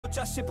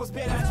Czas się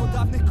pozbierać, po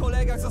dawnych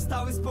kolegach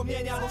zostały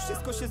wspomnienia, bo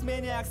wszystko się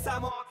zmienia jak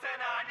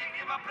samoocena.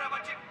 Nikt nie ma prawa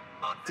cię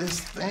ocenić.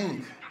 Just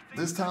think,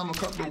 this time a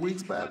couple of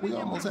weeks back, we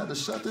almost had to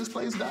shut this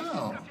place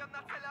down.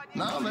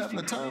 Now I'm having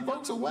to turn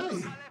folks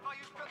away.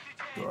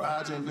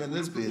 Garage ain't been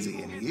this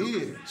busy in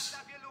years.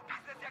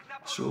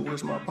 Sure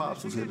wish my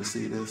pops was here to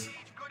see this.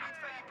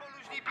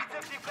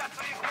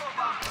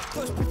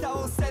 Ktoś pytał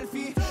o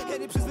selfie, ja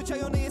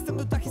nieprzyzwyczajony jestem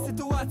do takich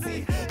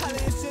sytuacji. Ale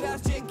jeszcze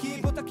raz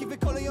dzięki, bo taki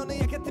wykolejony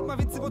jak ja typ ma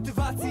więcej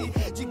motywacji.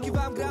 Dzięki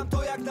wam gram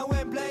to jak na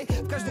Wembley.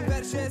 W każdym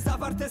wersie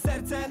zawarte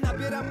serce.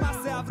 Nabieram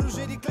masę, a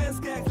wróżyli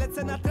klęskę. Jak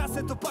lecę na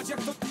trasę, to patrz jak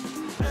to...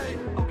 Ej,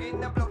 ogień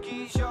na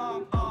bloki,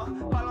 ziom,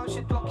 palą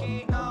się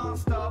tłoki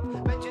non-stop.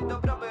 Będzie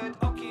dobrobyt,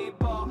 oki,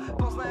 bo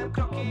poznałem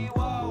kroki,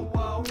 wow,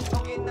 wow.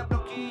 Ogień na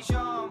bloki,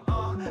 ziom,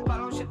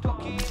 palą się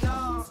tłoki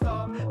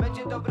non-stop.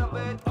 Będzie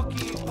dobrobyt,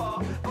 oki, bo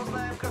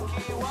poznałem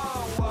kroki,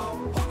 wow,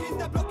 wow. Ogień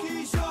na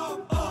bloki,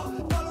 ziom,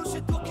 palą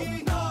się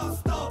tłoki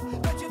non-stop.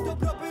 Będzie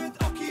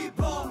dobrobyt, oki,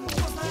 bo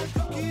poznałem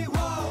kroki,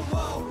 wow,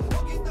 wow.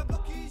 Ogień na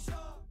bloki, ziom.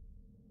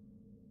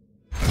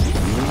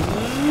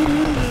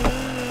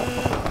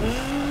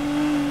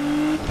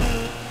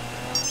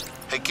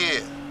 Hey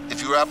kid,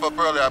 if you wrap up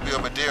early, I'll be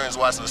over at Deering's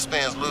watching the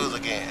Spins lose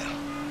again.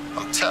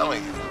 I'm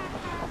telling you,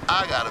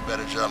 I got a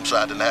better jump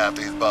shot than half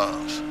these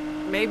bums.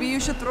 Maybe you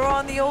should throw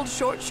on the old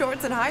short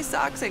shorts and high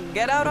socks and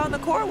get out on the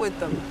court with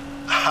them.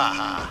 Ha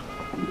ha.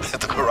 If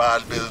the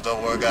garage business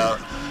don't work out,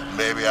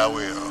 maybe I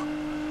will.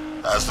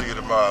 I'll see you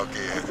tomorrow,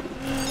 kid.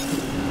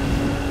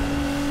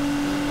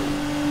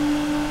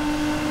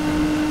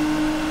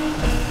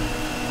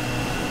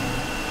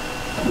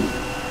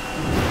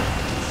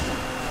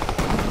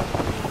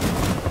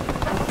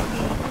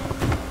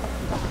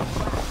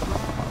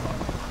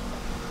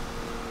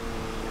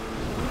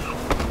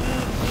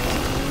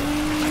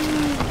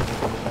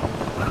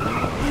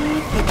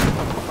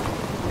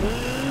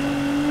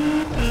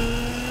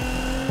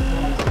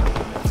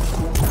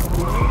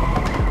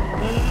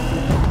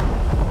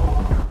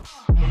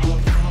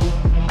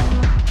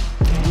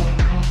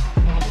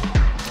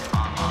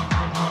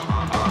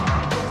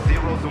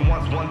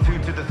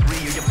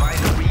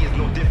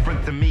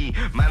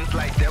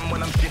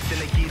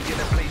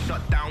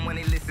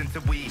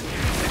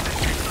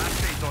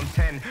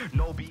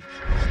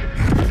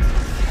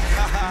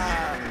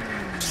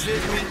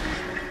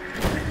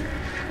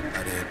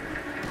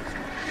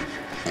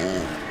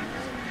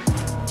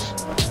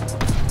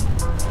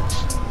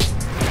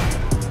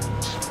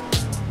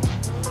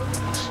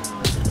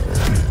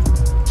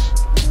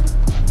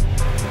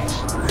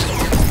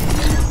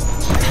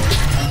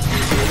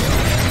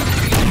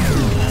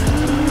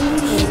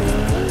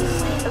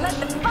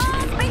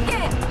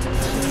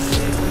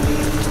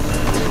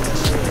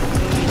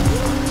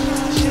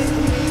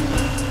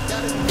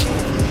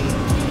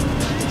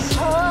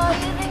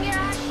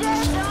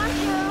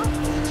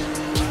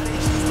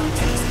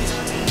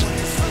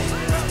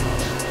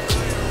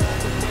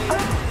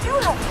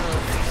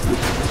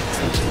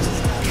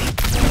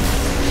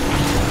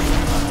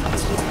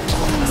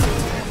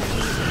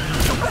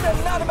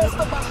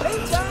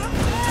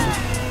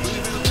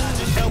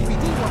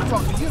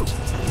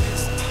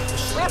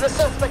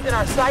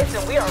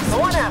 And we are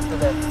going after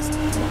them.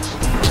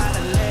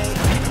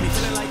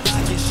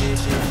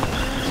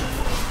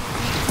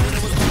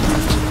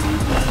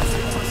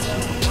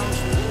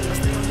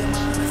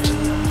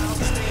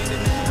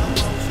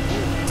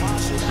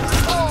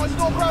 Oh, you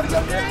gonna proud of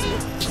your game?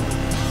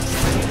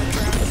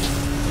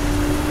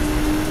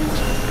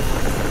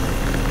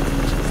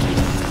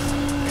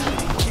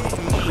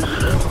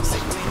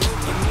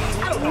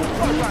 I don't know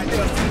what right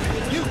there.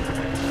 You.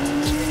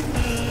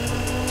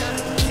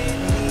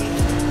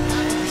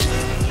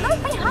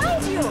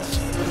 Behind you!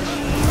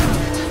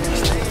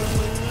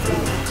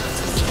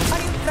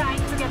 Are you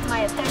trying to get my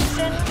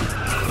attention?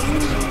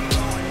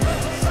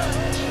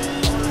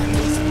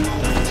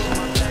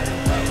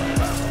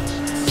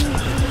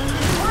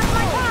 Oh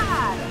my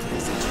god!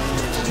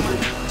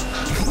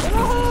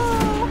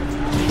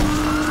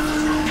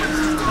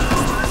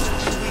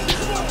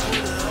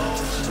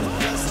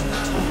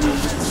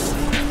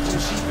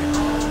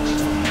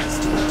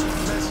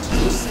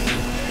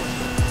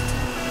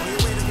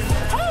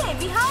 Hey,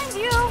 behind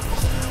you!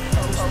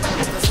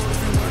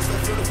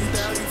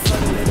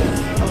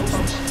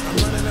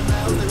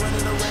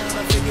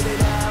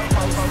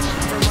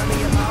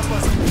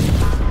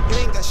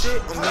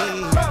 Shit on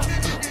me.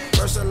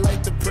 First I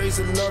like to praise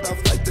the Lord, I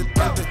like to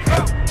thank the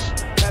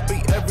happy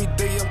every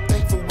day, I'm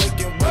thankful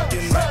waking up.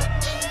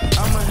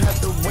 I'ma have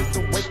to wake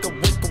up.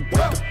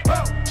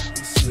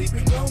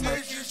 Sleeping don't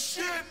make you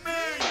shit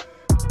me.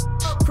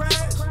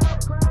 Crash.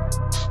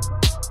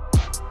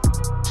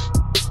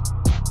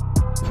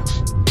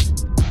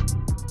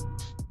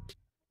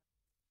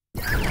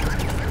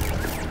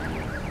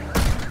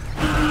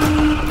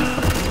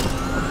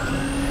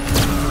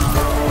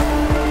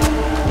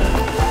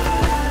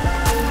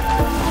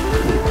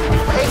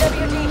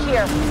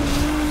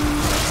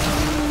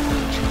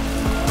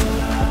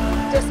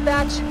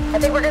 Dispatch, I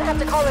think we're gonna have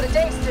to call it a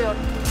day soon.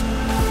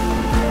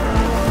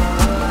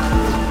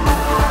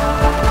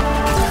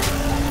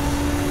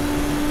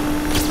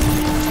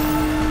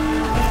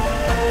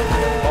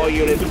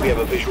 have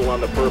a visual on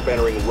the perp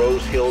entering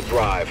Rose Hill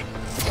Drive.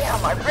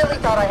 Damn, I really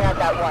thought I had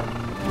that one.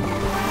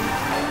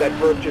 That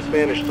perp just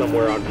vanished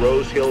somewhere on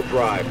Rose Hill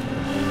Drive.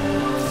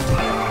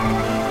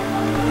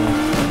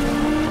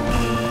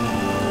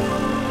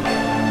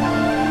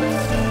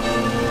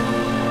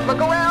 Look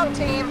around,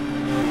 team.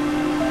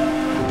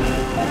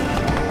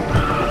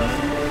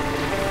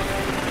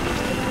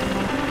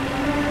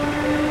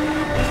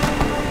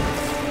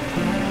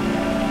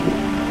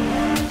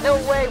 No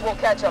way we'll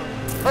catch him.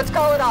 Let's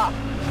call it off.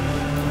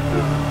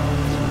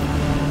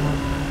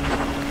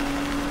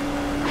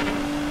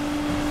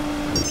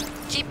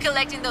 Keep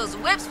collecting those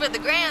whips for the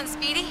grand,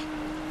 Speedy.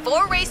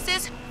 4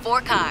 races,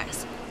 4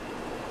 cars.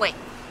 Wait,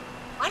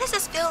 why does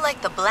this feel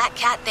like the black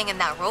cat thing in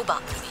that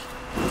robot movie?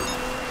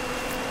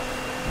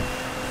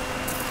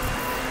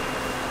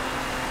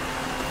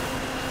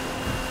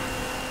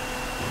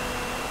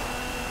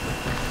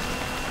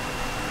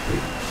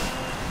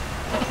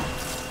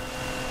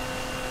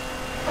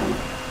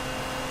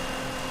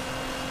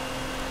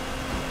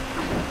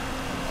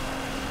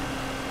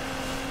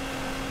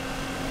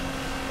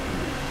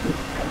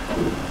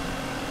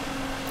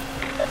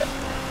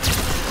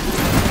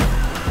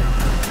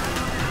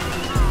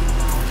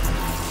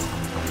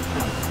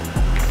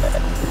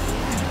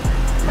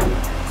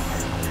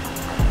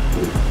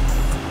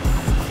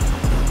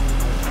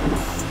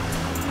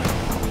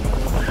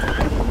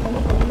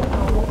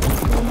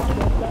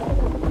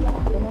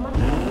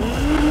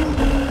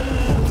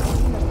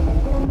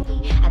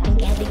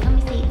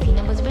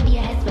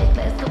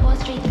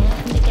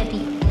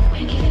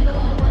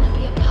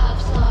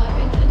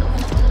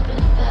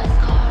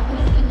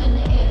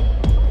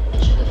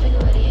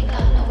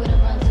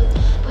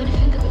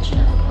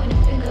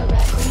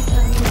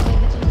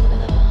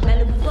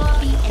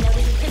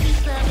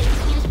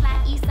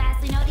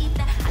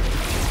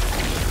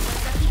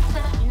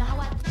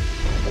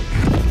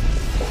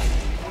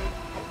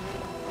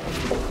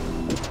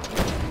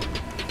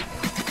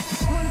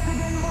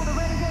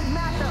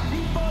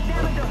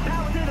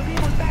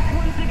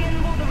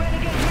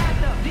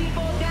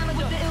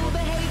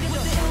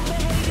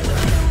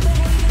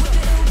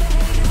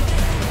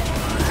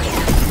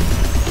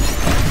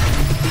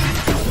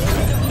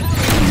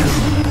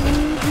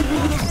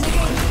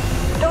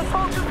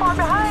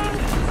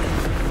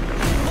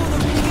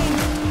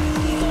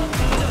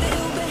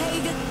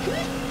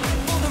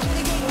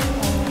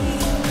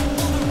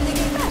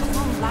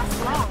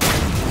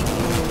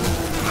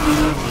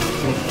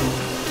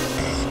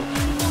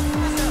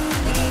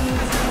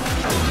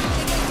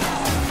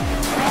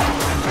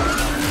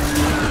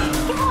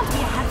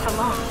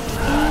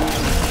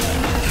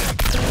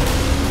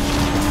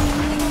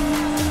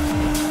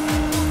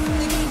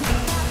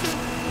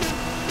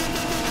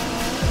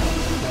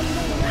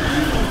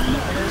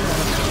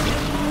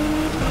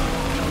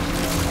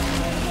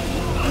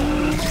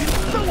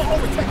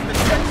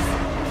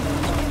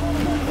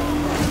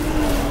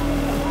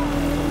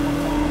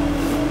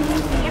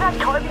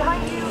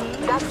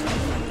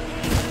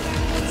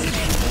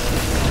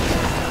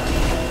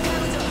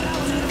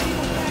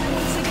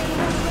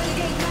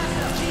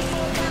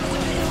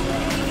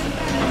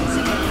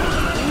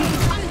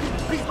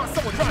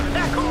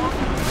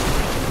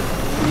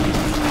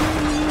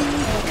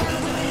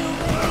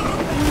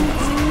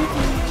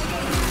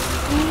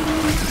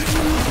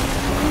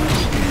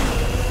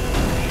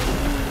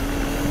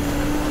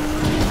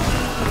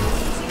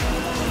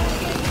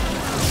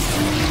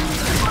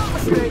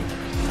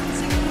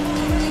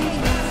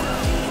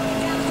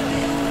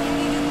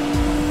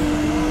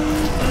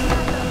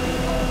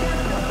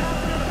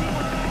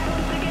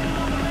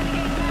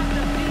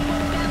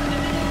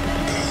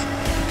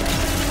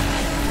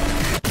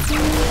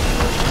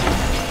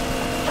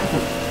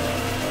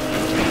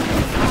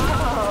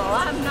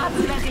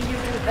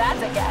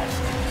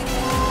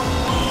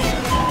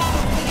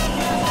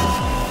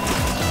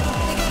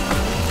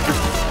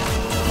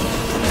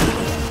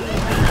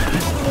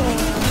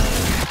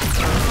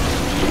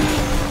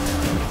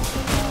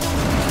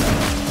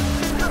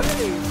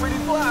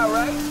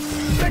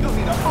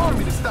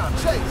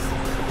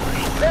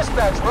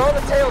 Dispatch, we're on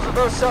the tails of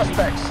those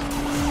suspects.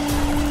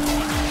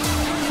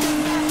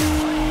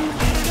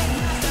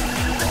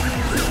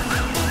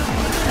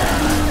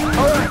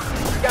 Alright,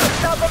 gotta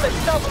stop them and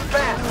stop them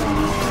fast.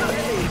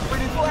 Hey,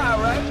 pretty fly,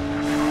 right?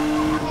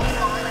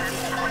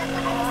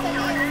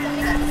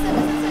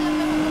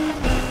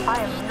 I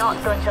am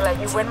not going to let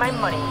you win my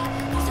money.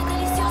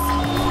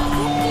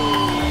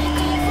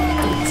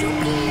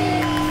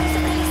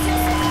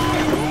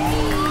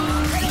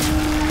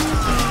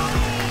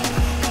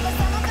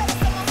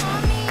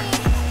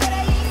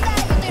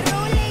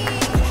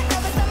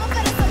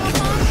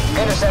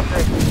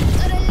 Intercepted.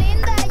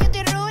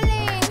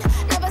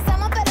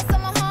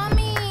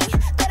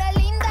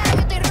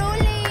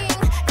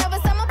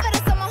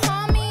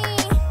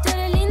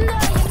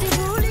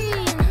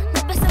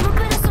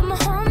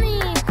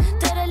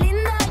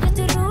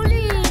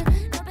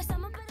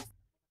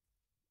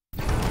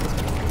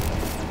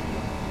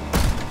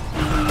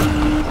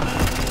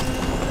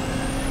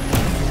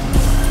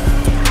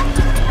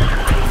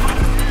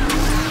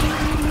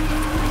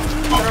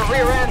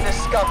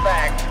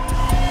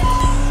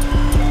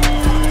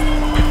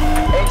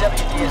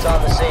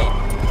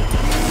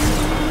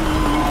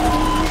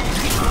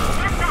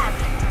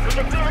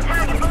 can see the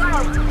target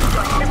below.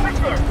 Join the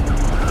pursuit.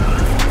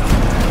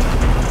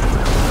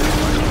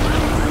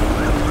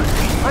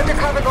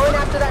 Undercover going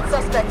after that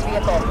suspect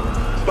vehicle.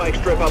 Spike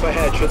strip up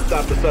ahead should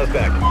stop the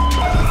suspect.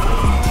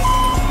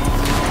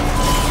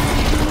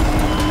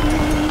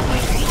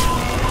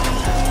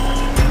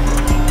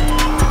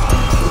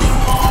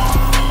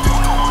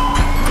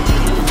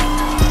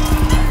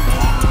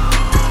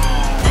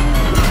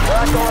 We're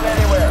not going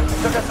anywhere.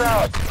 Took us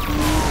out.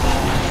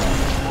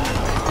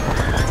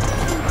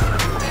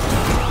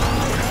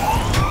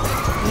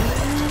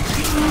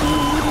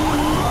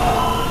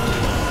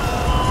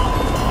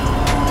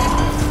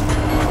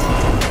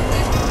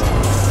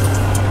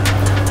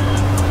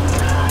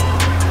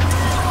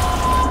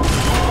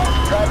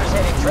 Driver's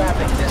hitting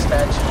traffic,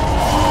 dispatch.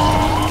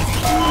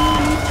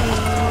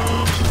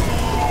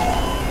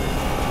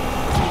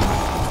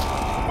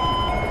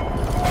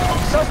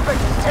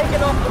 Suspect is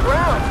taken off the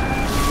ground.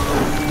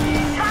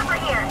 Chopper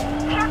here.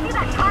 Can't see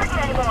that target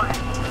anymore.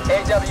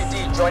 AWD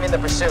joining the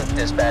pursuit,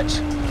 dispatch.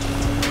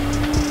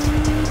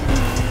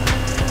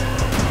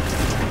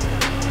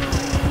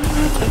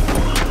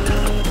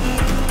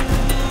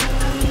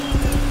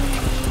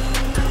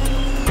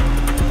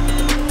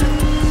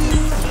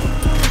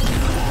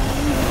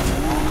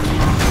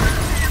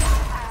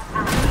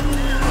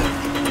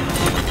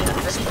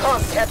 This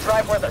punk can't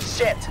drive worth a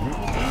shit.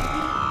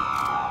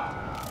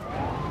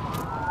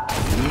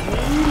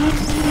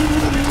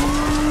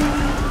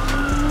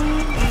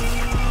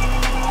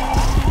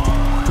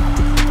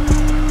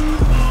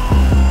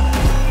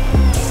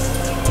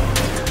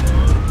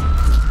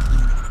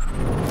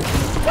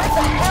 What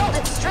the hell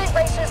did street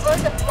racers learn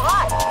to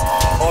fly?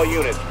 All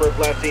units, first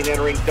last seen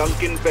entering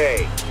Duncan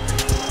Bay.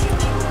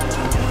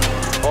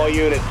 All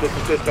units, this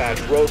is dispatch.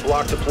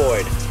 Roadblock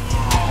deployed.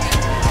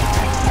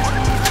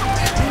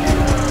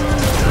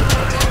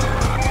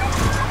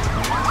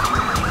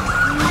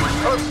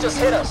 Folks just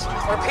hit us.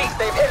 Repeat,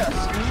 they've hit us.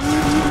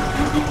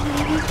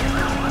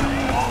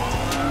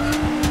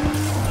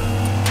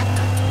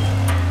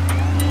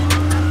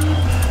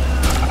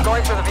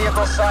 Going for the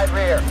vehicle's side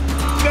rear.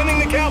 Sending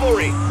the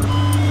cavalry.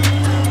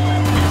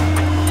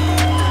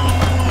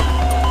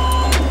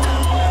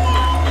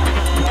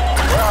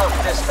 We're out,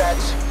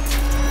 dispatch.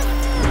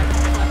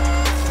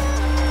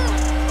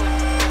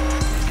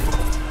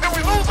 Did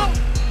we lose them?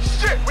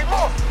 Shit, we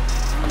lost.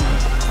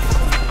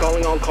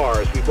 Calling all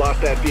cars. We've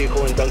lost that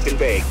vehicle in Duncan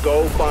Bay.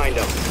 Go find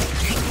them.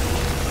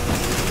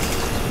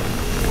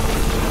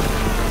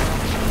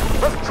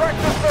 Let's track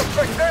this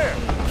suspect down.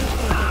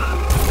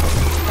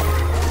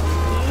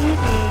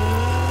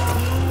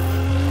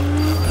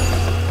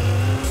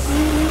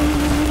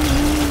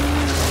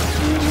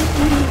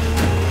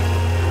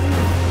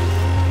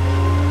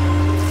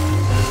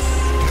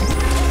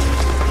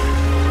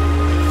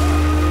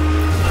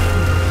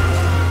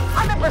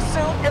 I'm in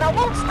pursuit, and I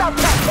won't stop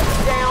tracking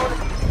him down.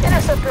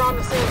 Interceptor on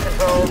the scene,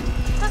 control.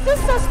 Does this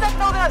suspect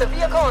know they're on a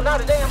vehicle and not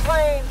a damn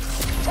plane?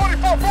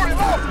 2440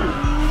 lost.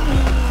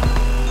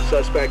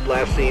 Suspect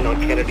last seen on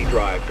Kennedy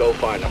Drive. Go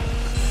find them.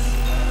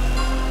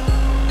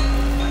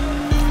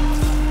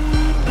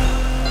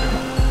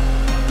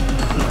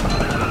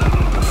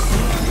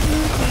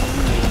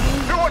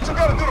 Do what you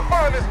gotta do to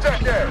find this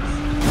jackass.